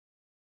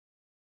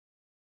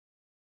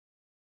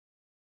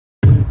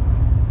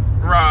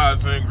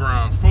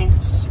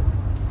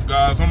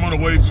Guys, I'm on the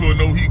way to a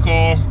no heat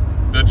call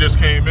that just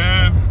came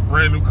in.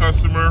 Brand new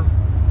customer.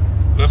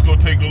 Let's go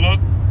take a look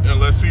and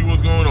let's see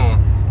what's going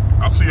on.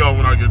 I'll see y'all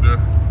when I get there.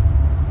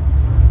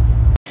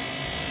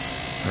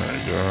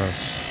 Alright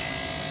guys,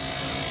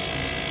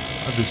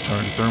 I just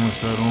turned the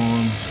thermostat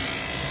on.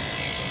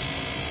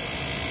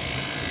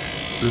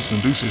 This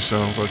inducer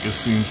sounds like it's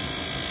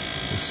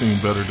seen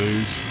better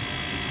days.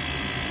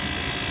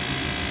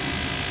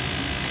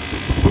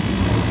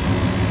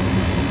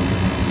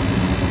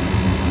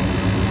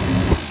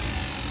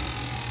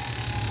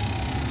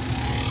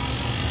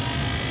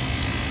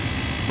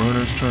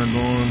 Burner's turned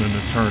on and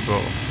it turned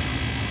off.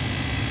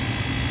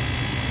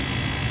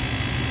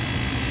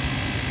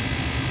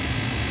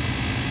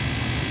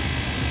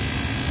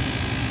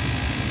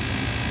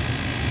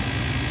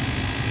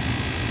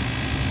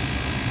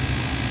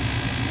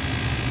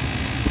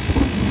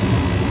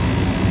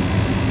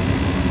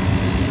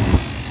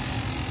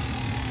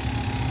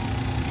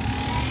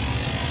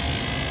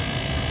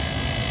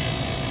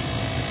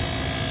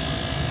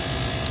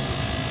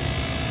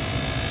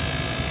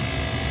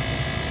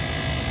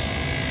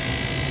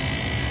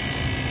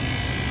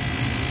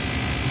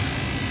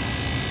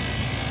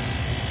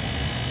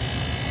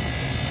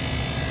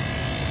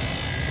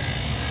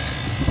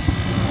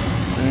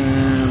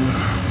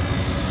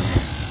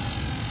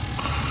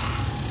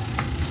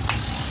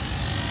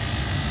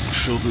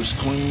 Filter's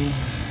clean.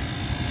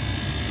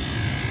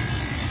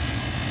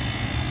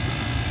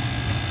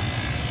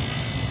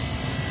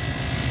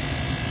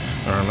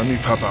 Alright, let me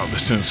pop out the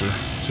sensor.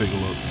 Take a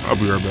look. I'll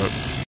be right back.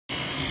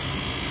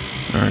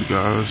 Alright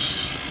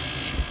guys.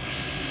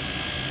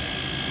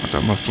 I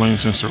got my flame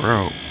sensor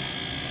out.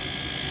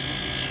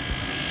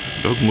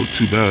 Doesn't look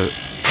too bad.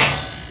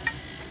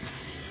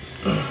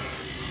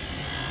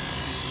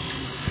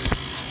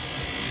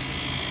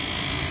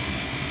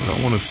 But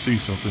I want to see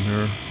something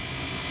here.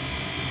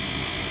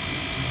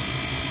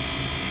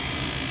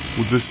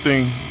 With this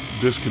thing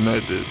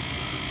disconnected,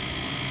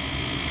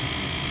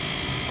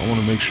 I want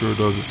to make sure it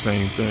does the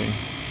same thing.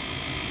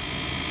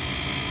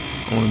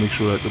 I want to make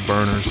sure that the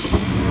burners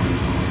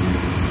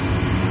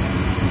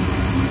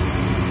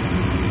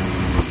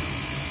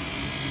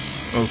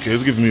okay,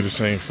 it's giving me the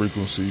same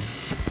frequency.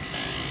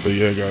 But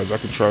yeah guys, I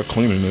could try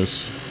cleaning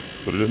this,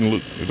 but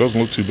it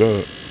doesn't look too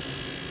bad.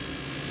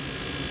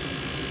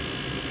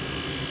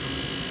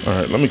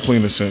 Alright, let me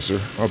clean the sensor.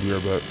 I'll be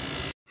right back.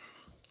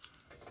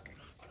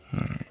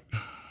 Alright.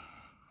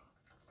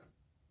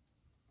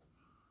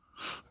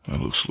 That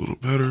looks a little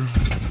better.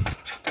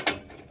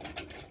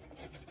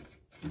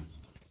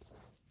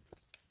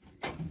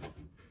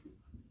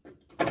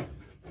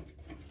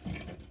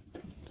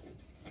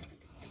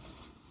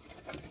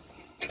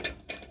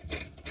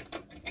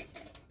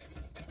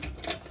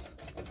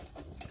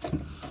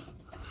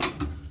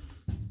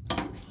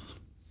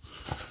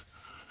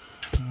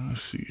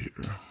 Let's see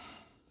here.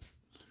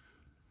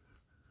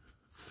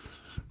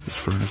 This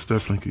furnace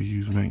definitely could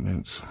use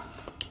maintenance.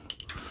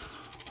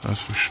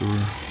 That's for sure.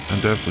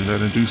 And definitely that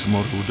inducer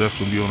motor will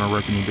definitely be on our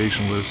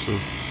recommendation list of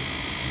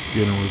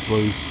getting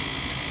replaced.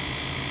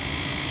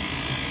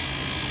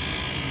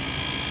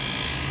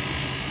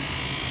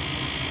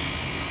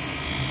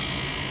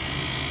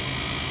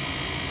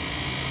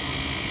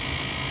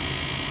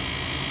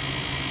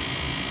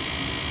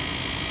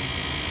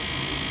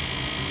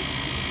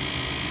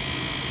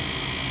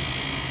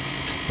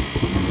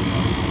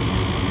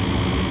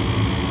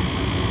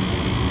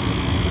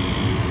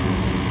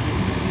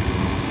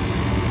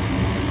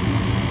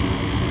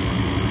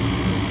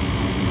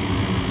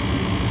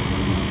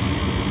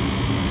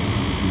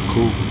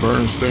 Cool,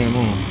 burn staying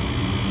on.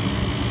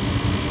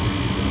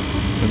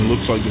 And it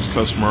looks like this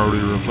customer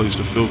already replaced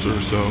the filter,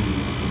 so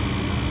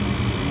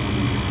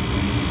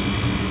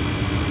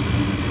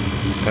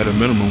at a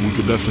minimum we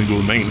could definitely do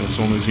a maintenance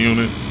on this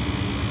unit,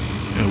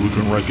 and we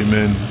can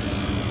recommend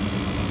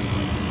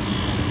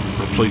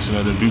replacing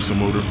that inducer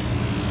motor.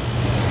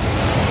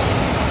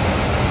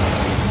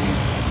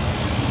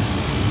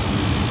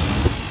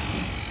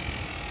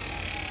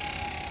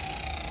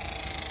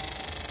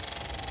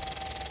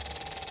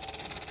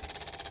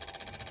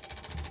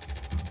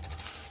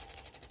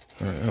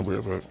 I'll be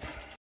right back.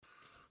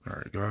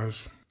 Alright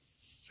guys,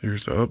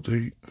 here's the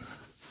update.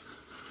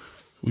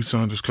 We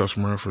signed this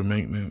customer up for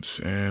maintenance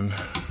and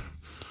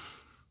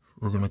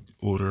we're gonna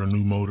order a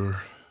new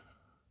motor.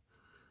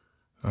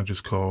 I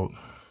just called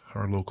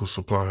our local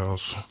supply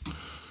house.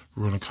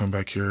 We're gonna come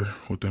back here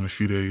within a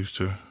few days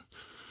to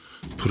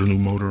put a new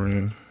motor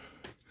in.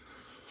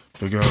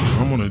 But guys, what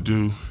I'm gonna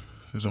do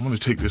is I'm gonna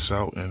take this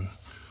out and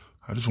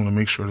I just wanna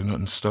make sure that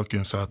nothing's stuck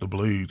inside the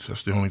blades.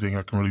 That's the only thing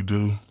I can really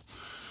do.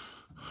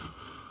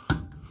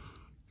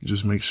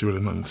 Just make sure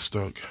that nothing's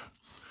stuck.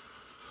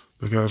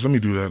 But guys, let me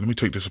do that. Let me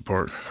take this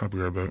apart. I'll be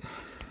right back.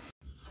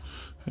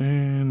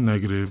 And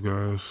negative,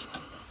 guys.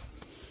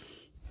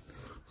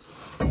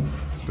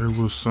 There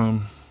was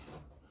some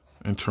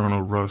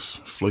internal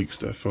rust flakes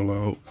that fell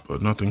out,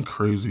 but nothing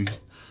crazy.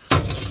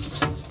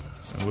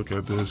 And look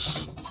at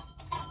this.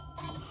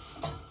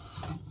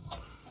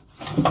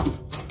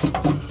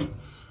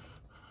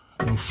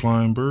 No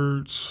flying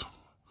birds.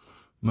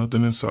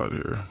 Nothing inside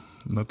here.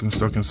 Nothing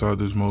stuck inside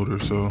this motor.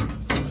 So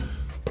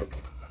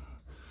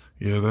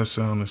yeah, that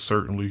sound is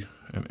certainly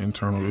an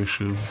internal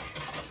issue.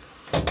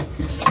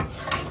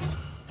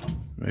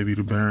 Maybe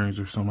the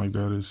bearings or something like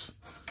that is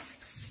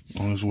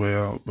on its way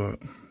out,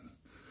 but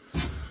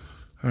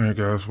all right,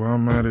 guys, while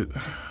I'm at it,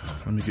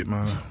 let me get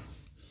my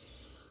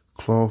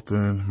cloth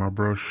and my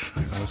brush.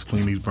 Let's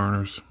clean these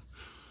burners.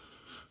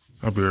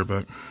 I'll be right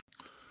back.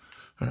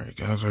 All right,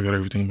 guys, I got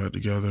everything back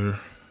together,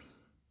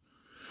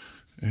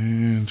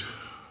 and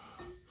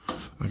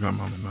I got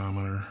my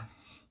manometer.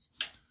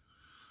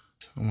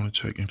 I want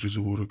to check inches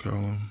of water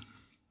column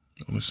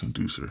on this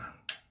inducer,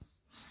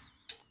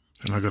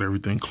 and I got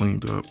everything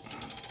cleaned up.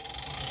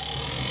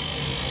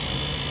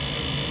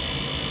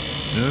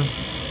 Yeah,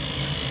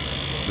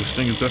 this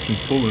thing is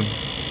definitely pulling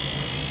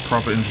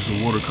proper inches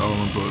of water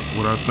column, but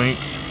what I think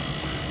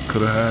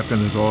could have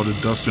happened is all the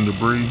dust and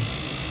debris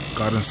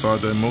got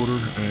inside that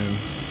motor, and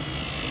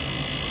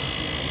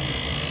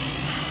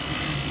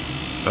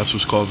that's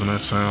what's causing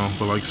that sound.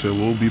 But like I said,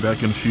 we'll be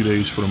back in a few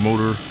days for the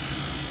motor,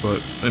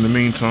 but in the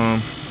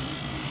meantime,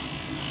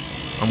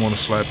 I'm going to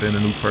slap in a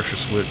new pressure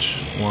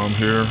switch while I'm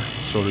here.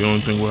 So the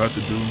only thing we'll have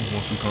to do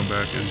once we come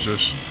back is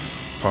just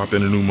pop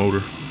in a new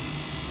motor.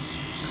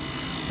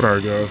 But all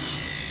right, guys,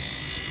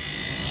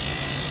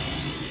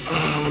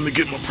 let me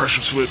get my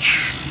pressure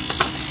switch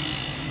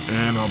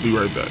and I'll be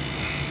right back.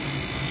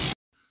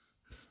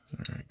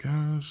 All right,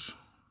 guys,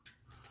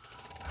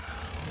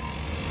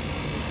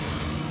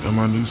 got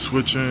my new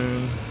switch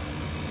in.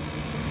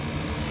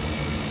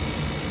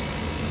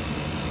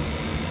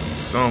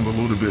 Sounds a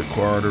little bit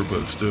quieter,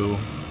 but still,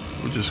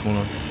 we're just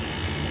gonna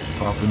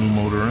pop the new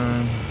motor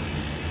in.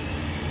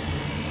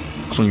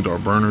 Cleaned our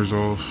burners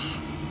off.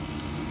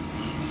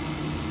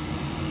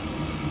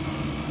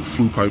 The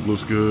flue pipe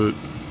looks good.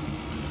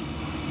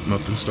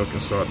 Nothing stuck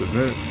inside the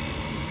vent.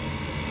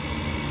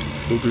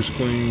 Filter's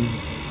clean.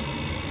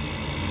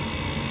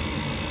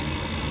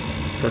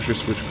 Pressure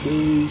switch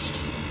closed.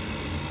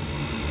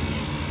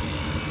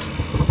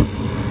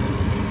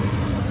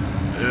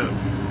 Yeah.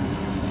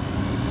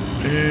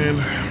 And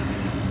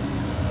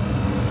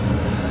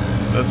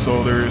that's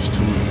all there is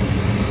to it.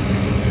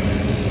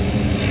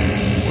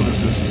 What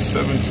is this, a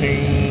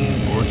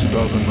 17 or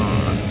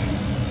 2009?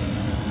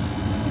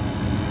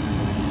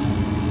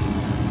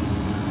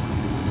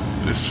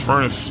 This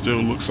furnace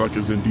still looks like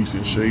it's in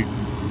decent shape.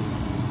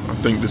 I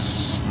think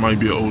this might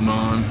be a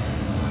 09.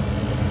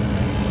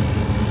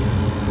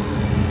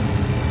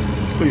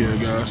 But yeah,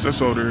 guys,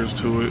 that's all there is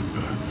to it.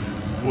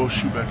 We'll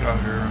shoot back out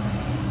here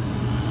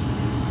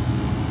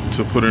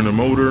to put in a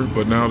motor,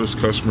 but now this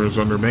customer is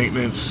under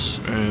maintenance,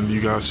 and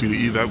you guys see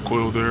the evap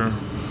coil there.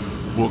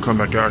 We'll come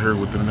back out here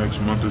within the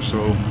next month or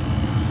so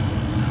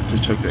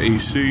to check the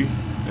AC,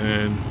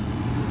 and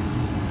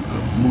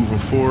moving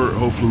forward,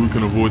 hopefully we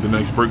can avoid the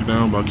next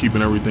breakdown by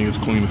keeping everything as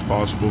clean as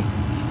possible.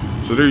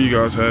 So there you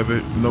guys have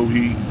it. No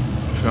heat,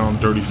 found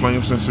dirty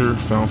flame sensor,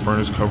 found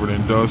furnace covered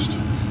in dust.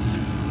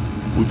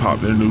 We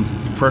popped in a new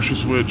pressure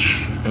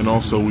switch, and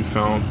also we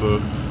found the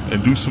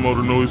inducer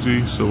motor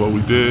noisy. So what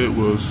we did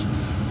was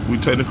we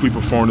technically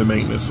performed the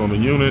maintenance on the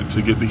unit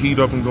to get the heat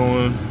up and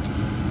going,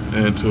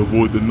 and to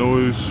avoid the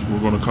noise, we're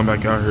going to come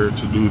back out here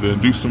to do the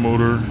inducer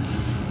motor.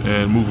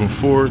 And moving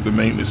forward, the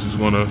maintenance is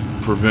going to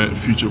prevent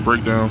future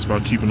breakdowns by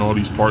keeping all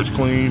these parts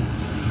clean.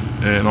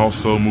 And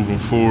also moving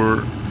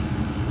forward,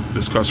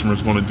 this customer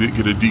is going to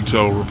get a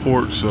detailed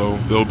report, so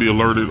they'll be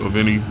alerted of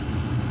any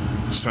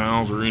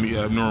sounds or any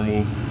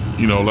abnormal,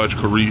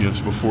 electrical readings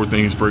before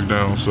things break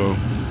down. So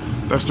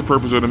that's the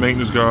purpose of the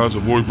maintenance, guys.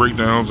 Avoid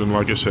breakdowns, and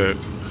like I said,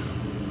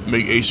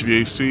 make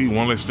HVAC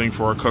one less thing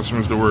for our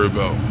customers to worry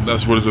about.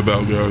 That's what it's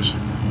about, guys.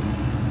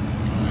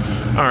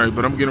 All right,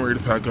 but I'm getting ready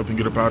to pack up and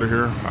get up out of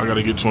here. I got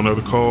to get to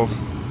another call.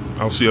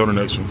 I'll see you on the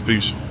next one.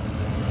 Peace.